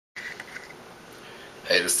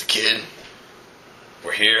Hey, this is the kid.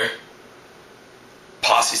 We're here,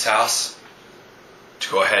 Posse's house,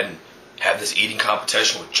 to go ahead and have this eating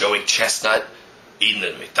competition with Joey Chestnut eating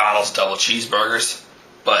the McDonald's double cheeseburgers,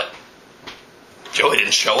 but Joey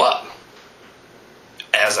didn't show up.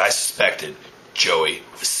 As I suspected, Joey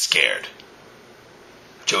was scared.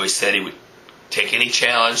 Joey said he would take any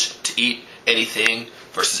challenge to eat anything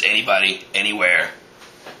versus anybody, anywhere.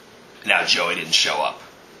 Now Joey didn't show up.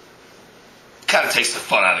 Kind of takes the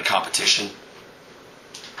fun out of the competition.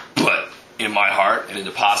 But in my heart and in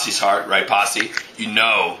the Posse's heart, right, Posse, you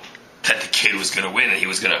know that the kid was going to win and he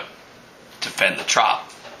was going to defend the trop.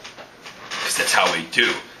 Because that's how we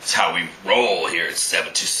do. That's how we roll here at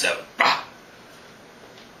 727.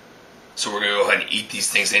 So we're going to go ahead and eat these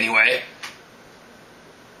things anyway.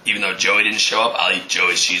 Even though Joey didn't show up, I'll eat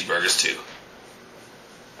Joey's cheeseburgers too.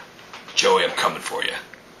 Joey, I'm coming for you.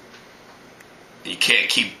 You can't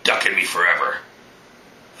keep ducking me forever.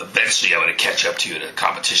 Eventually I'm going to catch up to you in a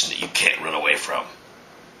competition that you can't run away from.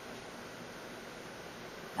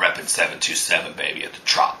 Reppin' 727, baby, at the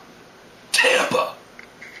trop. Tampa.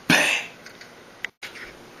 Bang.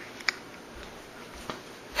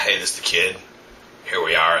 Hey, this is the kid. Here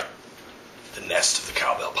we are at the nest of the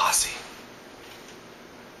Cowbell Posse.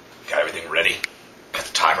 Got everything ready. Got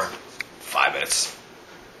the timer. 5 minutes.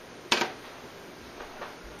 Got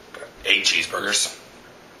 8 cheeseburgers.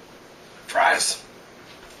 Fries.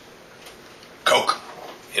 Coke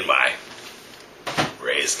in my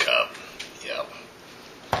raised cup. Yep.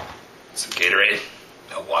 Some Gatorade.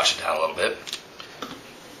 I'll wash it down a little bit.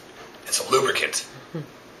 And some lubricant.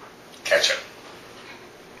 Ketchup.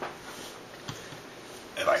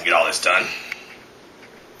 If I can get all this done,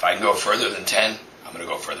 if I can go further than 10, I'm going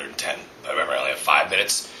to go further than 10. But remember, I only have 5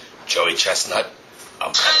 minutes. Joey Chestnut,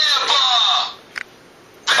 I'm coming for you.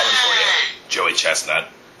 Coming for you, Joey Chestnut.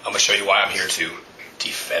 I'm going to show you why I'm here to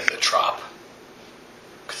defend the trop.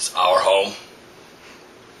 Because it's our home.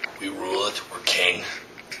 We rule it. We're king.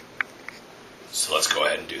 So let's go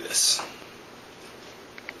ahead and do this.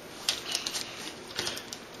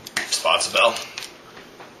 Sponsor bell.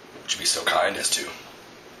 Would you be so kind as to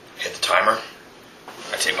hit the timer?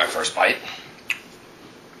 I take my first bite.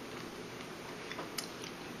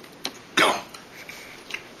 Go.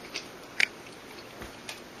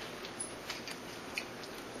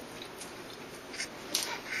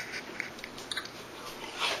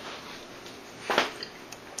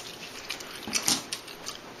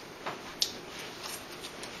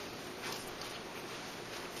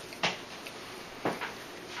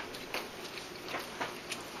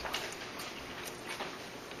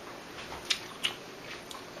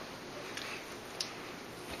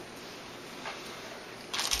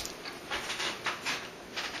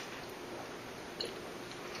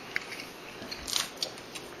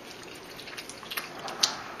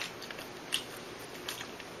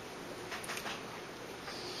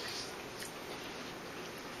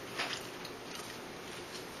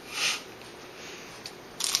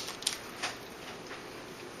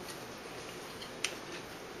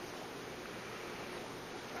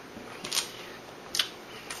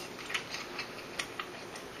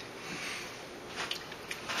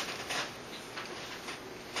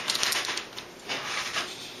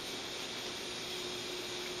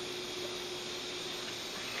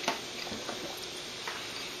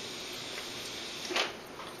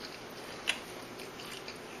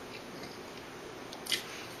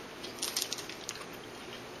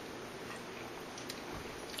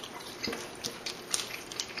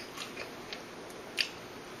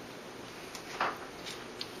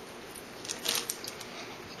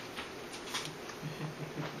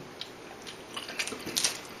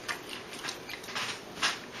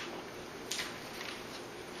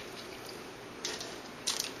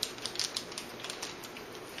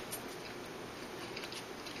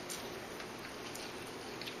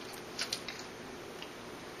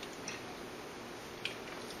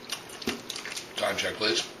 Time check,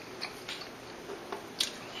 please.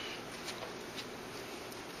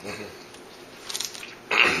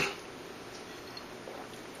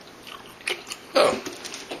 Oh.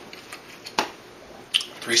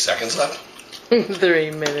 3 seconds left?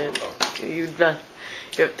 3 minutes. Oh. You have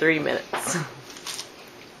 3 minutes.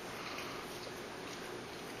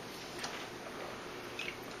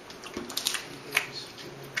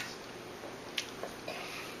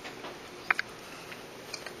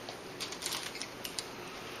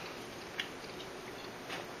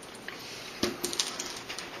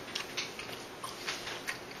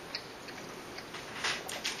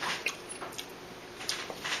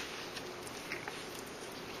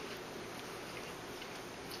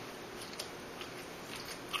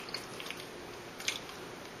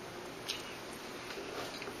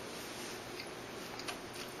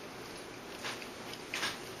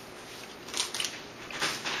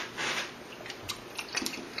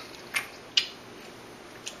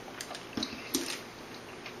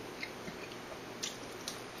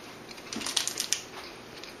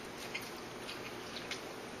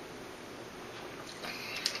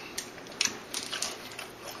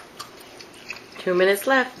 2 minutes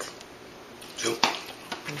left. 2.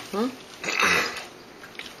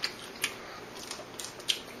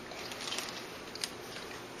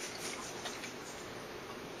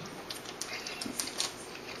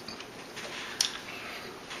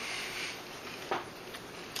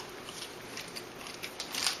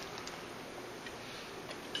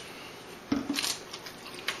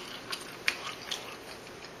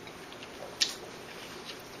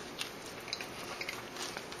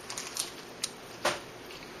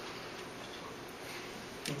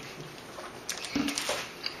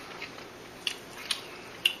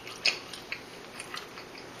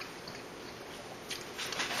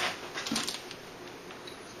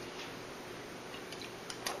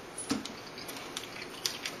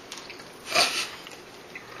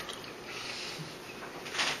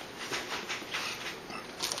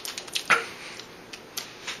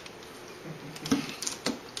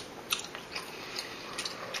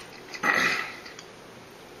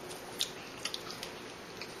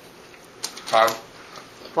 Time?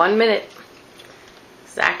 1 minute.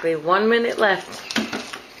 Exactly 1 minute left.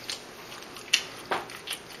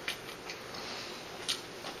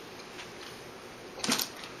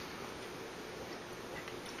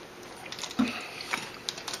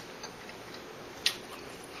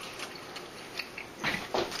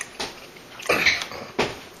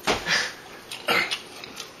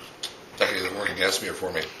 That can either work against me or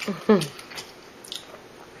for me.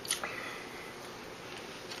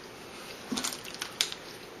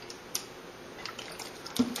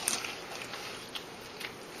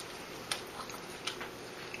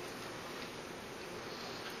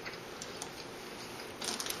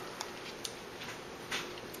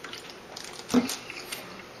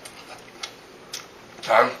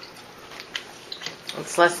 Time?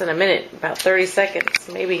 It's less than a minute. About 30 seconds,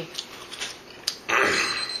 maybe.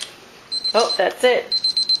 Oh, that's it.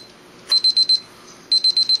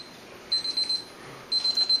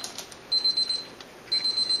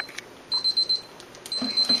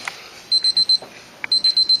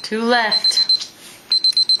 Two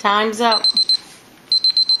left. Time's up.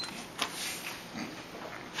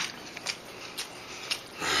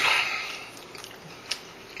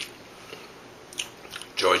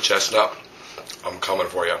 Joey Chestnut, I'm coming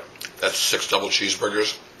for you. That's 6 double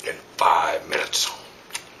cheeseburgers in 5 minutes.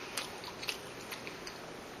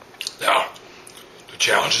 Now, the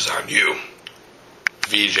challenge is on you.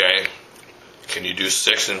 VJ, can you do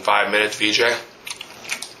 6 in 5 minutes, VJ?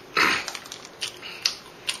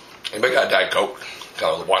 Anybody got a Diet Coke?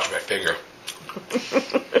 Gotta watch my finger.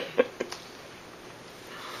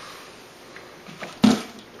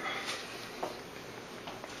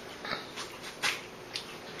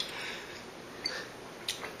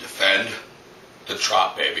 Defend the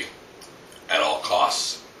trot, baby, at all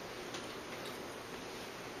costs.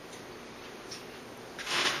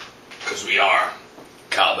 Because we are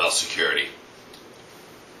Cowbell Security.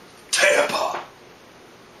 Tampa.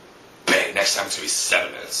 Bang, next time it's going to be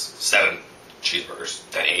 7 minutes. 7 cheeseburgers,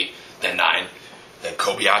 then 8, then 9, then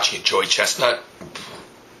Kobayashi and Joey Chestnut.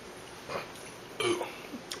 Ooh,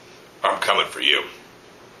 I'm coming for you.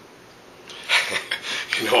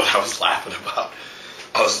 You know what I was laughing about?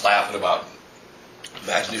 I was laughing about,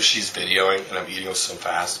 imagine if she's videoing and I'm eating so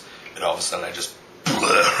fast, and all of a sudden I just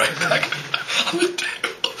right back on the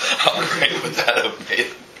table. How great would that have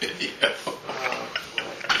made the video?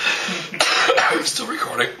 Are you still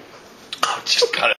recording?